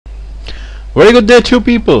Very good day to you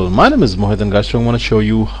people. My name is Mohit and guys, I want to show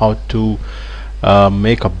you how to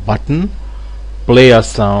make a button play a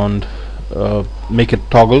sound, make it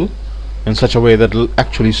toggle in such a way that will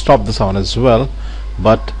actually stop the sound as well.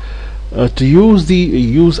 But to use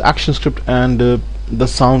actionscript and the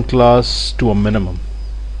sound class to a minimum.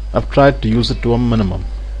 I've tried to use it to a minimum.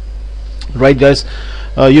 Right guys,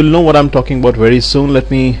 you'll know what I'm talking about very soon.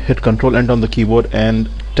 Let me hit Control Enter on the keyboard and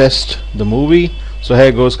test the movie. So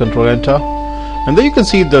here goes Control Enter, and there you can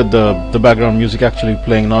see the background music actually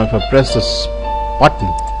playing. Now if I press this button,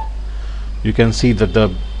 you can see that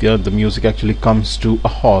the music actually comes to a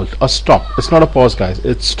halt, a stop. It's not a pause guys,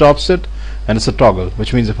 it stops it, and it's a toggle,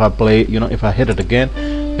 which means if I play, if I hit it again,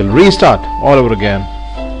 it'll restart all over again,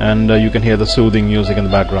 and you can hear the soothing music in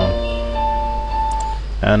the background.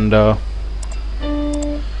 And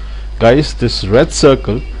guys, this red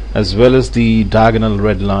circle as well as the diagonal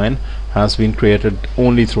red line has been created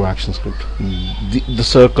only through actionscript. The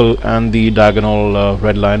circle and the diagonal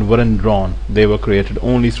red line weren't drawn, they were created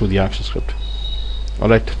only through the actionscript.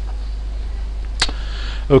 Alright,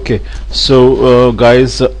 okay, so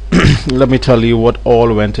guys, let me tell you what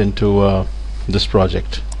all went into this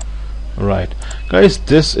project. Right guys,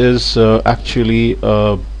 this is actually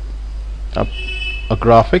a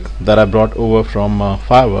graphic that I brought over from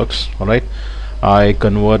Fireworks. Alright, I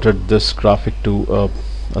converted this graphic to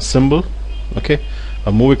a symbol, okay,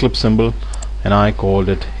 a movie clip symbol, and I called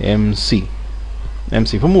it MC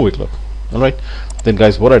for movie clip. Alright, then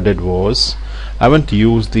guys, what I did was I went to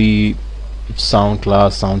use the sound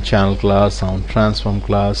class, sound channel class, sound transform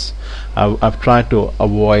class. I've tried to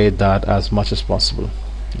avoid that as much as possible.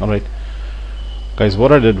 Alright guys,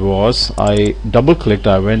 what I did was I double clicked,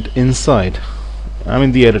 I went inside, I'm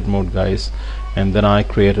in the edit mode guys, and then I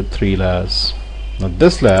created 3 layers. Now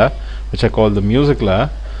this layer, which I call the music layer,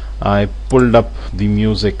 I pulled up the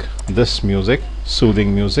music, this music,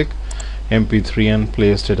 soothing music, MP3, and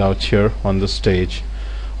placed it out here on the stage,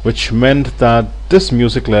 which meant that this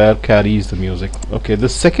music layer carries the music. Okay, the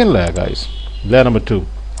second layer guys, layer number 2,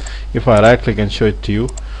 if I right click and show it to you,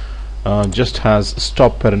 just has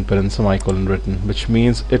stop parent semicolon written, which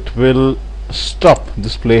means it will stop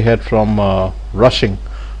this playhead from rushing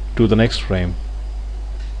to the next frame.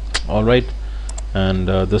 Alright, and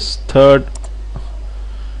this third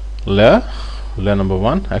layer number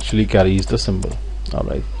 1, actually carries the symbol.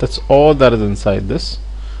 Alright, that's all that is inside this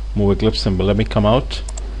movie clip symbol. Let me come out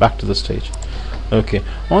back to the stage. Okay,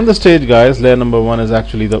 on the stage guys, layer number 1 is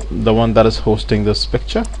actually the one that is hosting this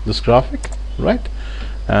picture, this graphic, right?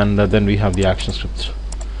 And then we have the actionscript.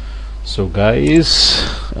 So guys,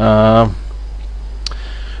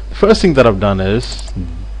 first thing that I've done is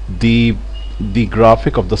the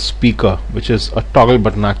graphic of the speaker, which is a toggle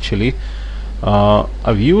button actually.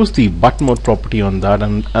 I've used the button mode property on that,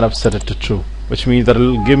 and I've set it to true, which means that it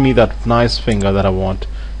will give me that nice finger that I want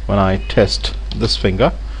when I test this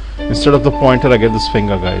finger. Instead of the pointer, I get this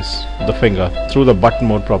finger guys, the finger through the button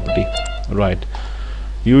mode property. Right,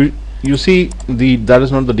 you see that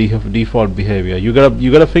is not the default behavior. You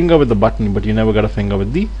got a finger with the button, but you never got a finger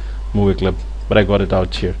with the movie clip, but I got it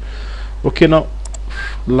out here. Okay, now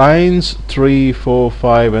lines 3, 4,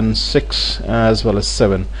 5 and 6 as well as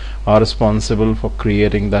 7 are responsible for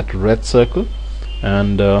creating that red circle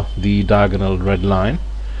and the diagonal red line.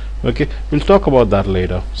 Okay, we'll talk about that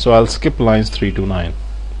later, so I'll skip lines 3 to 9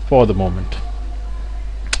 for the moment.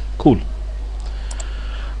 Cool.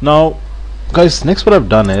 Now guys, next what I've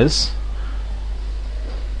done is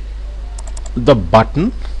the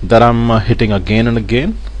button that I'm hitting again and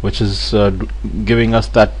again, which is giving us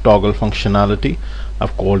that toggle functionality.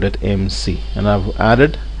 I've called it MC, and I've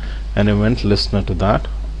added an event listener to that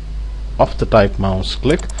of the type mouse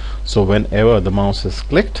click. So whenever the mouse is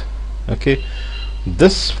clicked, okay,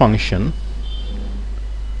 this function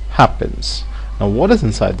happens. Now what is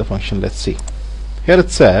inside the function? Let's see. Here it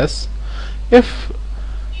says if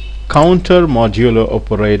counter modulo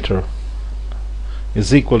operator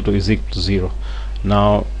is equal to 0.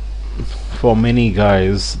 Now for many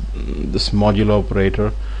guys this modulo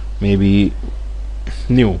operator may be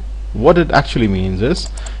new. What it actually means is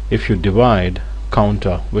if you divide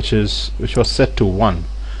counter, which was set to 1,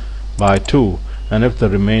 by 2, and if the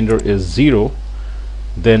remainder is 0,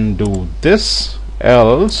 then do this,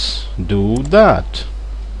 else do that.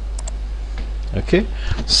 Okay,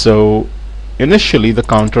 so initially the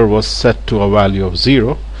counter was set to a value of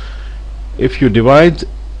 0. If you divide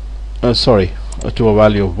to a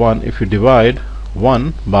value of 1, if you divide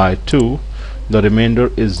 1 by 2, the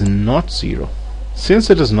remainder is not 0. Since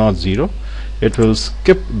it is not 0, it will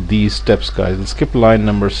skip these steps guys. It will skip line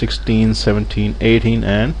number 16, 17, 18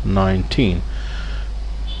 and 19.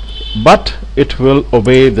 but it will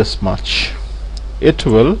obey this much. It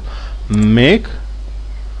will make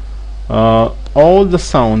all the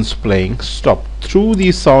sounds playing stop through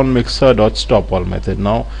the sound mixer dot stop all method.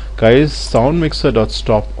 Now guys, sound mixer dot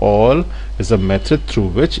stop all is a method through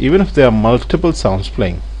which even if there are multiple sounds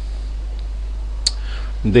playing,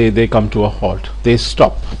 they come to a halt, they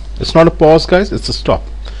stop. It's not a pause guys, it's a stop.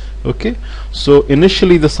 Okay, so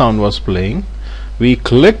initially the sound was playing, we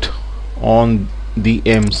clicked on the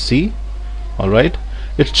MC. Alright,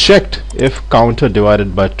 it checked if counter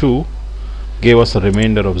divided by 2 gave us a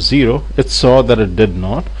remainder of 0. It saw that it did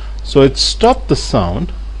not, so it stopped the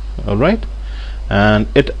sound. Alright, and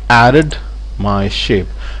it added my shape.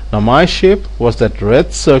 Now my shape was that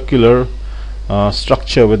red circular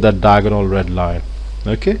structure with that diagonal red line,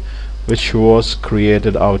 okay, which was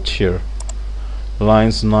created out here,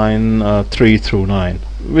 lines 3 through 9,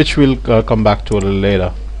 which we'll come back to a little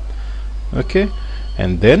later. Okay,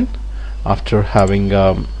 and then after having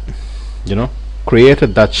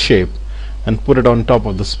created that shape and put it on top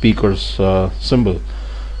of the speaker's symbol,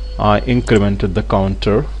 I incremented the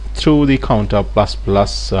counter through the counter plus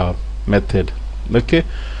plus method. Okay,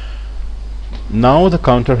 now the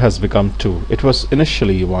counter has become 2. It was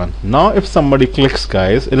initially 1. Now if somebody clicks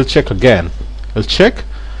guys, it'll check again. It'll check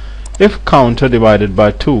if counter divided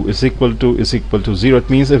by 2 is equal to 0. It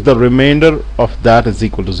means if the remainder of that is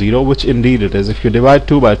equal to 0, which indeed it is. If you divide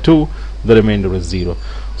 2 by 2, the remainder is 0.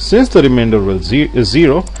 Since the remainder is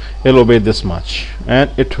 0, it'll obey this much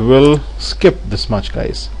and it will skip this much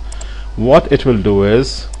guys. What it will do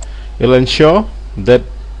is it'll ensure that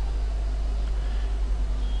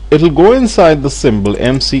it'll go inside the symbol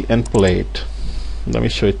MC and play it. Let me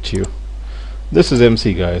show it to you. This is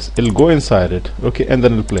MC guys, it'll go inside it, okay, and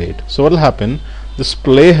then it'll play it. So what'll happen, this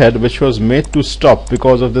playhead which was made to stop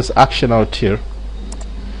because of this action out here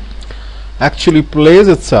actually plays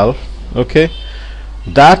itself. Okay,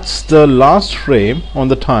 that's the last frame on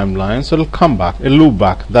the timeline, so it'll come back, it'll loop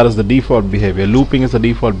back. That is the default behavior. Looping is the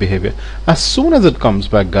default behavior. As soon as it comes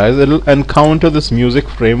back guys, it'll encounter this music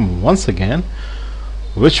frame once again,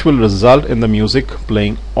 which will result in the music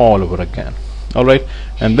playing all over again. Alright,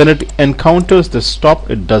 and then it encounters the stop.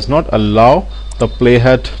 It does not allow the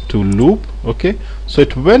playhead to loop. Okay, so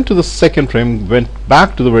it went to the second frame, went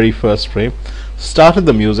back to the very first frame, started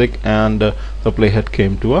the music, and the playhead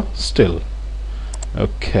came to a still.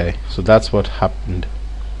 Okay, so that's what happened.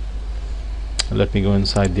 Let me go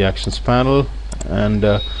inside the actions panel,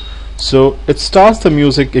 and so it starts the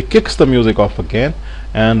music, it kicks the music off again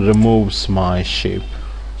and removes my shape.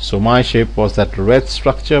 So my shape was that red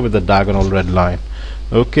structure with the diagonal red line.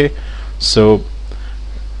 Okay, so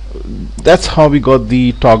that's how we got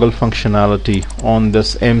the toggle functionality on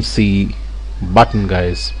this MC button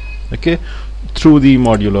guys. Okay, through the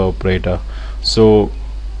modular operator. So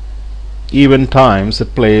even times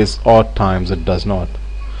it plays, odd times it does not.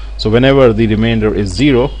 So whenever the remainder is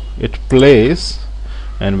 0, it plays,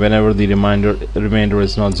 and whenever the remainder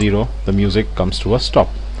is not 0, the music comes to a stop.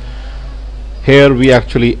 Here we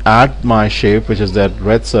actually add my shape, which is that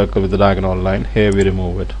red circle with the diagonal line. Here we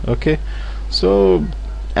remove it. Okay, so,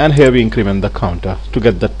 and here we increment the counter to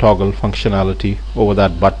get the toggle functionality over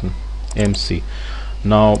that button MC.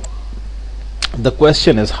 Now the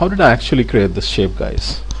question is, how did I actually create this shape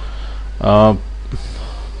guys?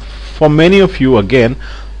 For many of you, again,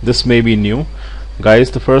 this may be new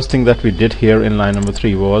guys. The first thing that we did here in line number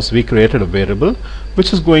 3 was we created a variable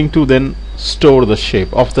which is going to then store the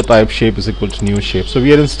shape of the type shape is equal to new shape. So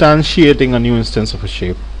we are instantiating a new instance of a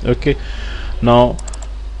shape. Okay, now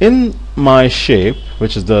in my shape,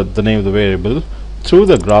 which is the name of the variable, through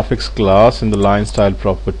the graphics class in the line style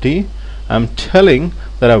property, I'm telling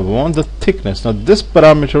that I want the thickness. Now this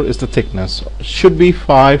parameter is the thickness, should be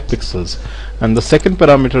 5 pixels, and the second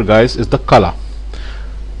parameter guys is the color.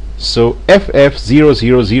 So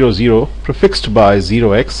FF0000 prefixed by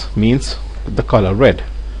 0x means the color red.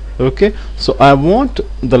 Okay, so I want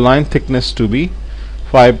the line thickness to be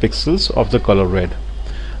 5 pixels of the color red.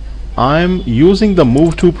 I'm using the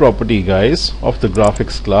move to property guys of the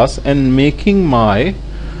graphics class and making my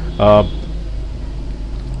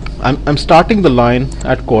I'm starting the line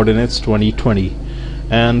at coordinates 2020,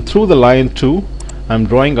 and through the line 2 I'm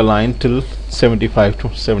drawing a line till 75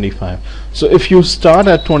 to 75. So if you start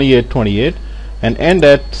at 28 28 and end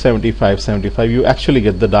at 75 75, you actually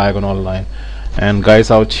get the diagonal line. And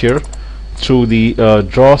guys, out here through the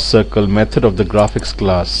draw circle method of the graphics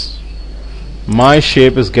class, my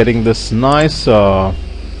shape is getting this nice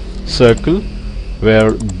circle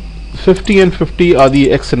where 50 and 50 are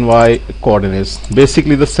the x and y coordinates,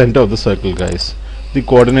 basically the center of the circle guys, the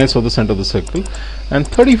coordinates of the center of the circle, and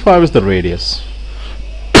 35 is the radius.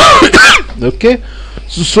 Okay,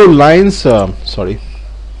 so lines sorry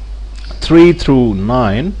 3 through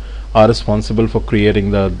 9 are responsible for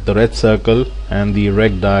creating the red circle and the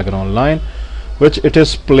red diagonal line, which it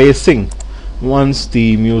is placing once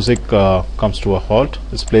the music comes to a halt.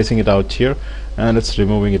 It's placing it out here and it's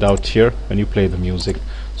removing it out here when you play the music.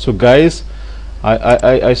 So guys,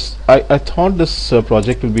 I thought this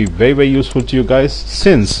project will be very useful to you guys,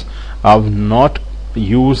 since I've not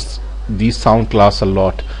used the sound class a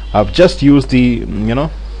lot. I've just used the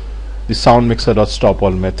the sound mixer.stop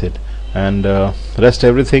all method, and rest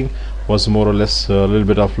everything was more or less a little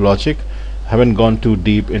bit of logic. Haven't gone too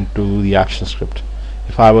deep into the action script.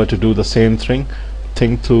 If I were to do the same thing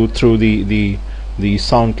through the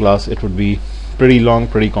sound class, it would be pretty long,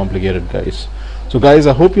 pretty complicated, guys. So guys,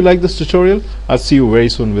 I hope you like this tutorial. I'll see you very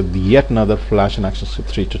soon with yet another Flash and ActionScript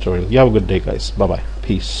 3 tutorial. You have a good day, guys. Bye bye.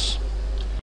 Peace.